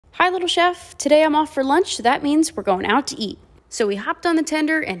Hi, little chef. Today I'm off for lunch, so that means we're going out to eat. So we hopped on the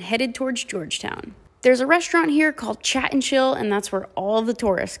tender and headed towards Georgetown. There's a restaurant here called Chat and Chill, and that's where all the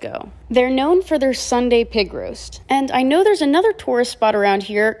tourists go. They're known for their Sunday pig roast. And I know there's another tourist spot around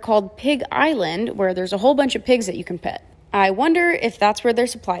here called Pig Island, where there's a whole bunch of pigs that you can pet. I wonder if that's where their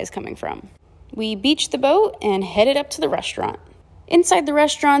supply is coming from. We beached the boat and headed up to the restaurant. Inside the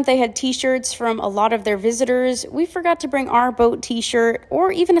restaurant, they had t-shirts from a lot of their visitors. We forgot to bring our boat t-shirt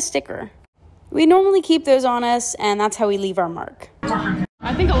or even a sticker. We normally keep those on us, and that's how we leave our mark.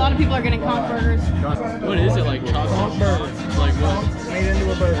 I think a lot of people are getting conch burgers. What is it, like chocolate burgers? Like what? Made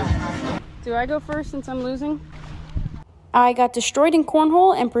into a burger. Do I go first since I'm losing? I got destroyed in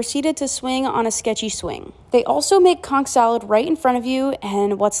cornhole and proceeded to swing on a sketchy swing. They also make conch salad right in front of you,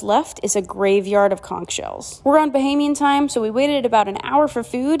 and what's left is a graveyard of conch shells. We're on Bahamian time, so we waited about an hour for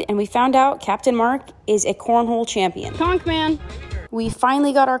food, and we found out Captain Mark is a cornhole champion. Conch man! We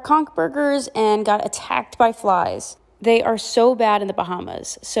finally got our conch burgers and got attacked by flies. They are so bad in the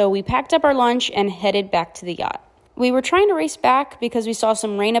Bahamas, so we packed up our lunch and headed back to the yacht. We were trying to race back because we saw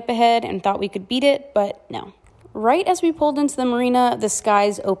some rain up ahead and thought we could beat it, but no. Right as we pulled into the marina, the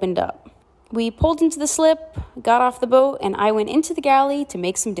skies opened up. We pulled into the slip, got off the boat, and I went into the galley to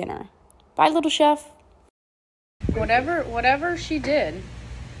make some dinner. Bye, little chef. Whatever she did,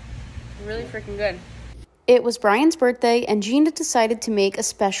 really freaking good. It was Brian's birthday, and Gina decided to make a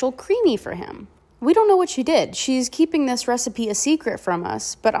special creamy for him. We don't know what she did. She's keeping this recipe a secret from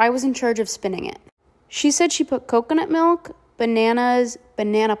us, but I was in charge of spinning it. She said she put coconut milk, bananas,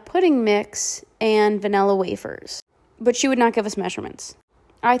 banana pudding mix, and vanilla wafers. But she would not give us measurements.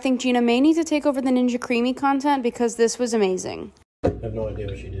 I think Gina may need to take over the Ninja Creamy content because this was amazing. I have no idea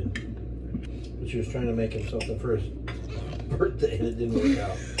what she did. But she was trying to make him something for his birthday and it didn't work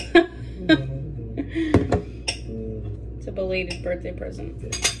out. It's a belated birthday present. Yeah.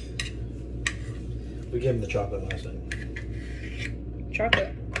 We gave him the chocolate last night.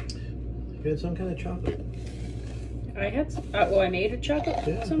 Chocolate? You had some kind of chocolate. I had some. I made a chocolate?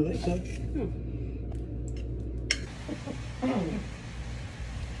 Yeah, I think so.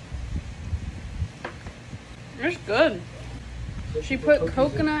 It's good. She put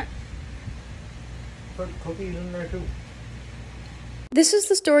coconut. Put cookies in there too. This is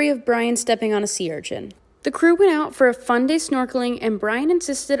the story of Brian stepping on a sea urchin. The crew went out for a fun day snorkeling, and Brian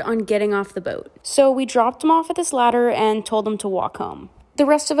insisted on getting off the boat. So we dropped him off at this ladder and told him to walk home. The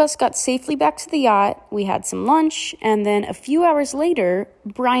rest of us got safely back to the yacht, we had some lunch, and then a few hours later,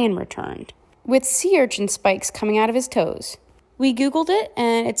 Brian returned, with sea urchin spikes coming out of his toes. We Googled it,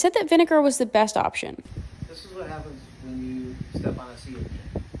 and it said that vinegar was the best option. This is what happens when you step on a sea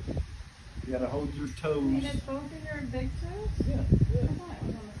urchin. You gotta hold your toes. You did both of your big toes? Yeah. I thought it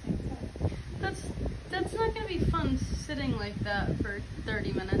was on the same side. That's not gonna be fun sitting like that for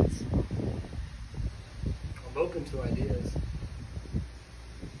 30 minutes. I'm open to ideas.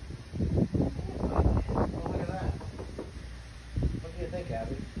 Oh, look at that. What do you think,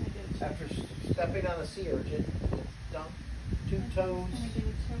 Abby? After stepping on a sea urchin, dump 2 toes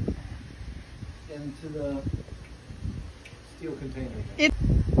into the steel container.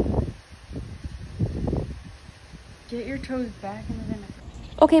 Get your toes back in the vinegar.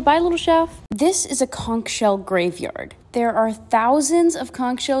 Okay, bye, little chef. This is a conch shell graveyard. There are thousands of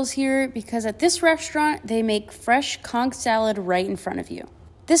conch shells here because at this restaurant, they make fresh conch salad right in front of you.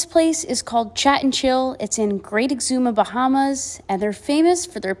 This place is called Chat and Chill. It's in Great Exuma, Bahamas, and they're famous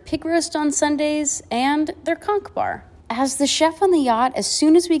for their pig roast on Sundays and their conch bar. As the chef on the yacht, as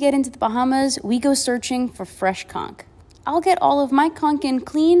soon as we get into the Bahamas, we go searching for fresh conch. I'll get all of my conch in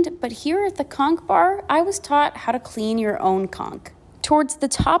cleaned, but here at the conch bar, I was taught how to clean your own conch. Towards the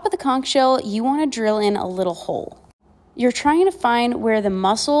top of the conch shell, you want to drill in a little hole. You're trying to find where the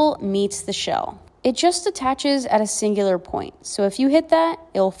muscle meets the shell. It just attaches at a singular point, so if you hit that,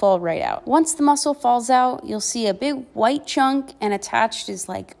 it'll fall right out. Once the muscle falls out, you'll see a big white chunk, and attached is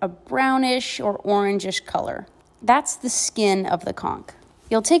like a brownish or orangish color. That's the skin of the conch.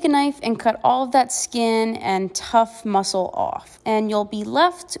 You'll take a knife and cut all of that skin and tough muscle off, and you'll be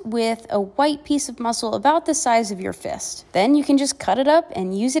left with a white piece of muscle about the size of your fist. Then you can just cut it up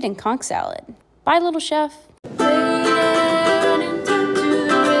and use it in conch salad. Bye, little chef.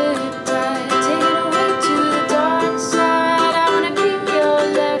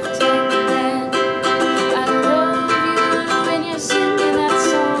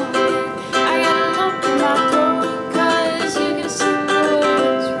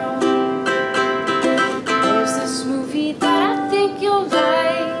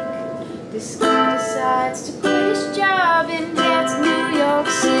 This guy decides to quit his job and head to New York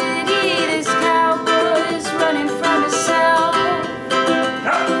City. This cowboy is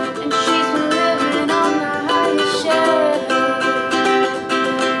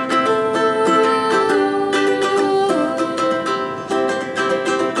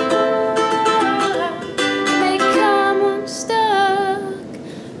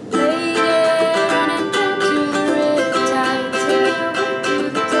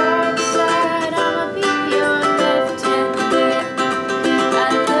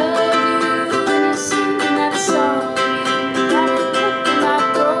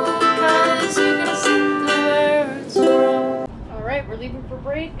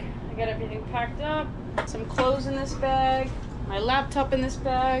got everything packed up. Some clothes in this bag. My laptop in this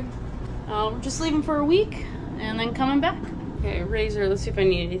bag. We're just leaving for a week and then coming back. Okay, razor. Let's see if I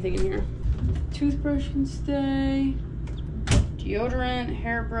need anything in here. Toothbrush can stay. Deodorant,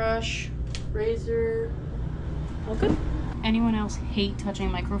 hairbrush, razor. All good. Anyone else hate touching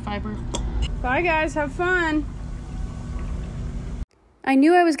microfiber? Bye guys, have fun. I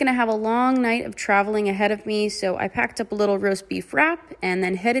knew I was going to have a long night of traveling ahead of me, so I packed up a little roast beef wrap and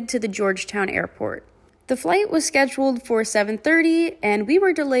then headed to the Georgetown airport. The flight was scheduled for 7:30 and we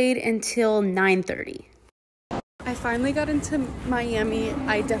were delayed until 9:30. I finally got into Miami.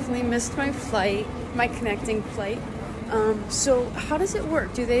 I definitely missed my flight, my connecting flight. So how does it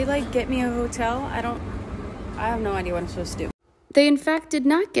work? Do they like get me a hotel? I have no idea what I'm supposed to do. They in fact did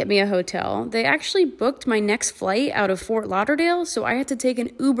not get me a hotel. They actually booked my next flight out of Fort Lauderdale, so I had to take an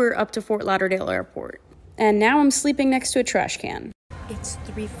Uber up to Fort Lauderdale airport. And now I'm sleeping next to a trash can. It's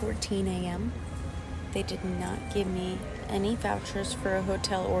 3:14 a.m. They did not give me any vouchers for a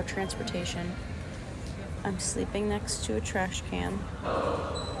hotel or transportation. I'm sleeping next to a trash can.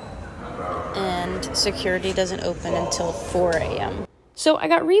 And security doesn't open until 4 a.m. So I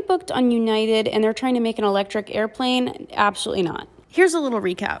got rebooked on United and they're trying to make an electric airplane. Absolutely not. Here's a little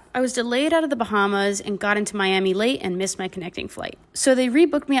recap. I was delayed out of the Bahamas and got into Miami late and missed my connecting flight. So they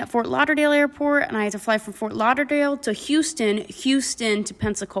rebooked me at Fort Lauderdale airport and I had to fly from Fort Lauderdale to Houston to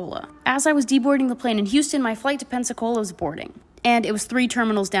Pensacola. As I was deboarding the plane in Houston, my flight to Pensacola was boarding. And it was 3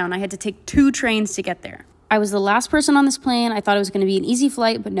 terminals down. I had to take 2 trains to get there. I was the last person on this plane. I thought it was going to be an easy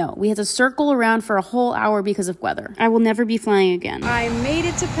flight, but no. We had to circle around for a whole hour because of weather. I will never be flying again. I made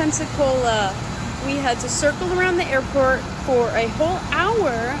it to Pensacola. We had to circle around the airport for a whole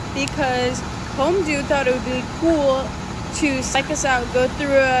hour because home dude thought it would be cool to psych us out, go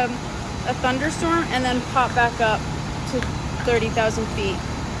through a thunderstorm, and then pop back up to 30,000 feet.